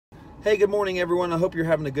Hey, good morning, everyone. I hope you're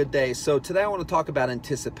having a good day. So today I want to talk about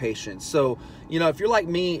anticipation. So, if you're like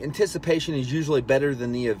me, anticipation is usually better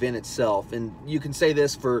than the event itself. And you can say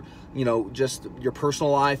this for, just your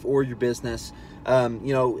personal life or your business. Have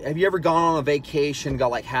you ever gone on a vacation, got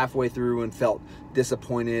like halfway through and felt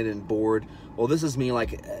disappointed and bored? Well, this is me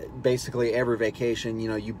like basically every vacation.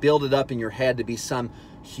 You build it up in your head to be some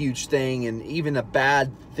huge thing, and even the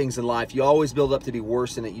bad things in life, you always build up to be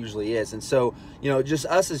worse than it usually is. And so, just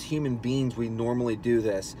us as human beings, we normally do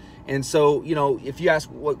this. And so, if you ask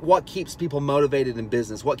what keeps people motivated in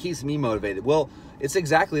business, what keeps me motivated? Well, it's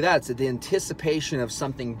exactly that. It's the anticipation of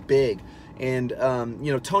something big. And,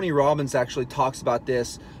 Tony Robbins actually talks about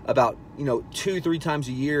this, about, 2-3 times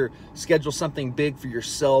a year, schedule something big for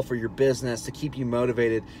yourself or your business to keep you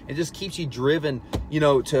motivated. It just keeps you driven,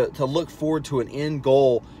 to look forward to an end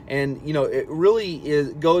goal. And, it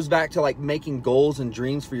really goes back to like making goals and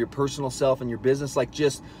dreams for your personal self and your business. Like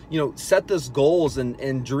just, set those goals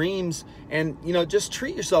and dreams and, just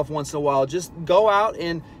treat yourself once in a while. Just go out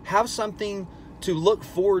and have something to look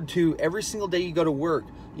forward to every single day you go to work.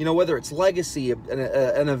 Whether it's legacy,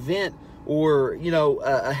 an event, or,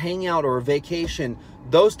 a hangout or a vacation,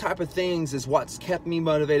 those type of things is what's kept me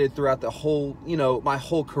motivated throughout the whole, my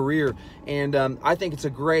whole career. And I think it's a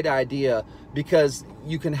great idea because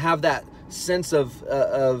you can have that sense of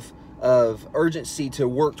urgency to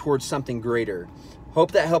work towards something greater.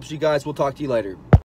 Hope that helps you guys. We'll talk to you later.